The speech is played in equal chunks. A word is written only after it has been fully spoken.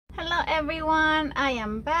Hello everyone, I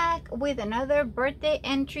am back with another birthday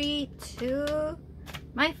entry to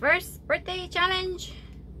my first birthday challenge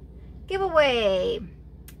giveaway.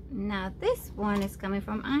 Now this one is coming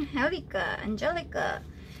from Angelica,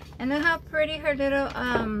 and look how pretty her little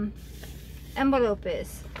envelope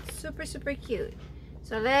is. Super cute.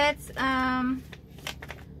 So let's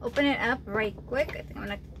open it up right quick. I think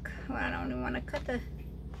I don't even want to cut the,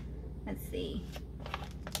 let's see.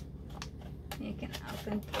 You can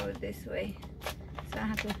open through it this way, so I don't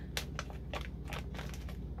have to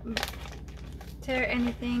tear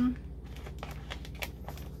anything.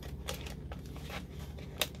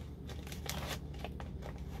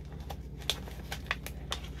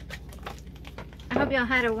 I hope y'all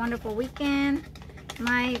had a wonderful weekend.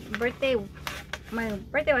 My birthday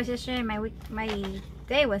was yesterday. My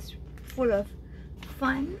day was full of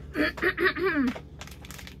fun.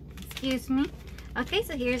 Excuse me. Okay,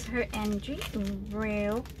 so here's her entry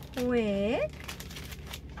real quick.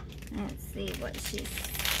 Let's see what she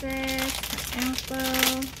says. Her info.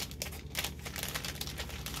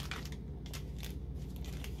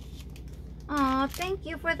 Aw, thank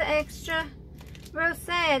you for the extra.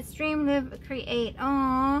 Rosette, stream, live, create.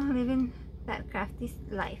 Aw, living that crafty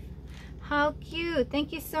life. How cute.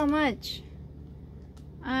 Thank you so much.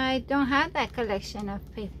 I don't have that collection of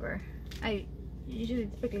paper. I usually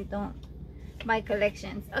typically don't buy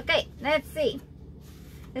collections. Okay, let's see.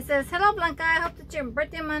 It says, hello Blanca, I hope that your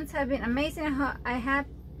birthday months have been amazing. I'm happy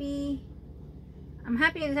you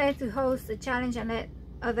decided to host the challenge and let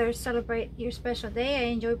others celebrate your special day. I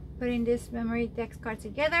enjoy putting this memory text card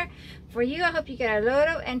together for you. I hope you get a load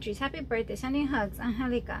of entries. Happy birthday. Sending hugs.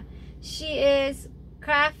 Angelica. She is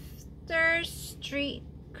Crafters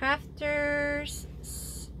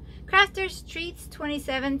Streets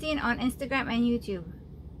 2017 on Instagram and YouTube.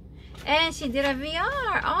 And she did a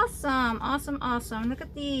VR. Awesome. Look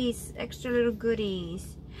at these extra little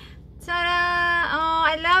goodies. Ta-da! Oh,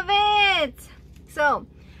 I love it. So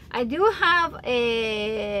I do have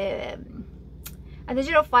a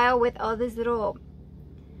digital file with all these little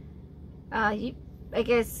I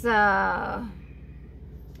guess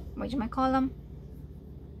what you might call them,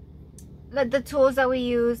 the tools that we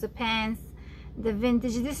use, the pens, the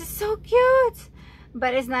vintage. This is so cute.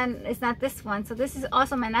 But it's not this one. So this is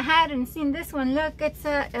awesome, and I hadn't seen this one. Look, it's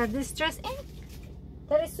a distress ink.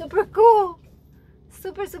 That is super cool.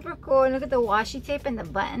 Super cool. And look at the washi tape and the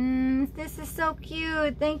buttons. This is so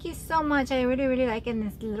cute. Thank you so much. I really like it. And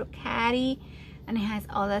this little caddy, and it has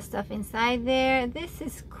all that stuff inside there. This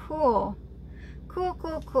is cool.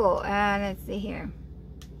 Cool. Let's see here.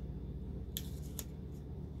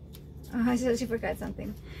 Oh, she forgot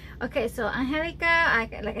something. Okay, so Angelica,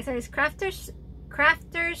 like I said, is Crafters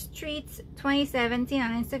Streets 2017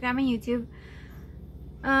 on Instagram and YouTube.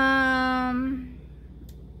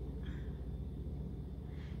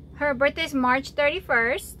 Her birthday is March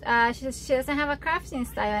 31st. She doesn't have a crafting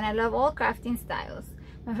style, and I love all crafting styles.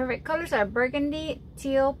 My favorite colors are burgundy,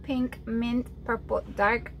 teal, pink, mint, purple,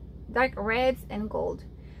 dark reds, and gold.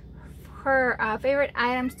 Her favorite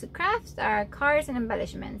items to craft are cards and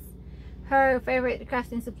embellishments. Her favorite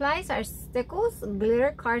crafting supplies are stickles,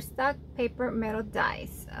 glitter, cardstock, paper, metal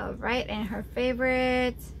dies. Alright, and her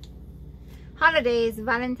favorite holidays,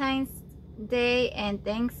 Valentine's Day and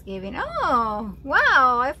Thanksgiving. Oh,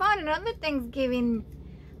 wow, I found another Thanksgiving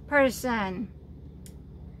person.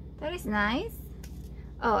 That is nice.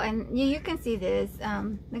 Oh, and you can see this.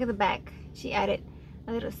 Look at the back. She added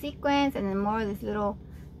a little sequence and then more of this little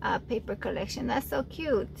paper collection. That's so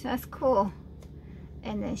cute. That's cool.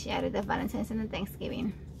 And then she added the Valentine's and the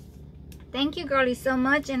Thanksgiving. Thank you, girlie, so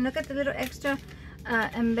much. And look at the little extra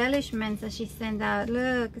embellishments that she sent out.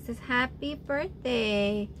 Look, it says happy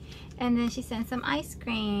birthday, and then she sent some ice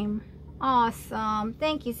cream. Awesome.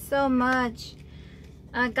 Thank you so much.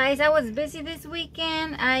 Guys, I was busy this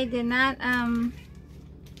weekend. I did not have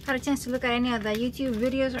a chance to look at any of the YouTube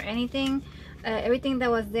videos or anything. Everything that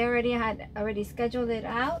was there already, I had already scheduled it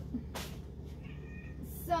out.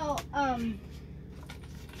 So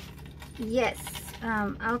yes,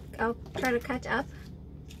 I'll try to catch up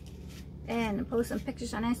and post some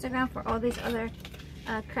pictures on Instagram for all these other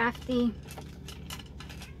crafty.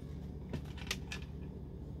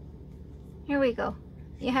 Here we go.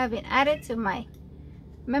 You have been added to my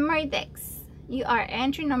memory decks. You are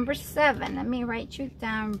entry number 7. Let me write you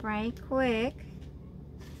down right quick.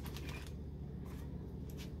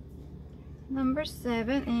 Number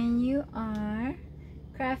 7, and you are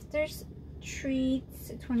Crafters Treats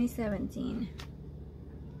 2017.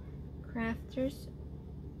 Crafters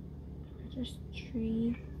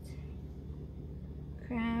Treat.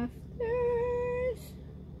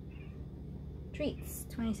 Treats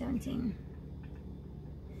 2017.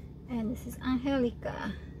 And this is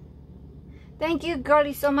Angelica. Thank you,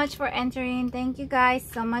 girlie, so much for entering. Thank you guys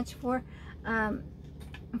so much for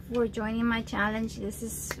joining my challenge. This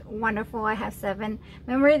is wonderful. I have 7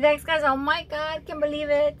 memory decks, guys. Oh my god, can't believe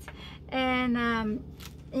it. And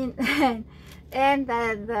and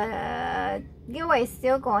the giveaway is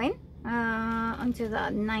still going until the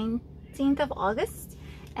 19th of August,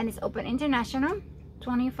 and it's open international.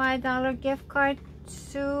 $25 gift card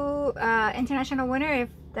to international winner, if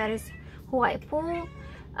that is who I pull,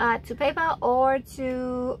 to PayPal or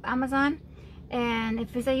to Amazon. And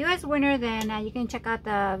if it's a US winner, then you can check out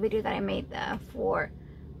the video that I made for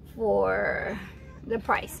the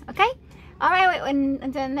price. Okay, all right,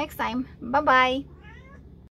 until next time, bye bye.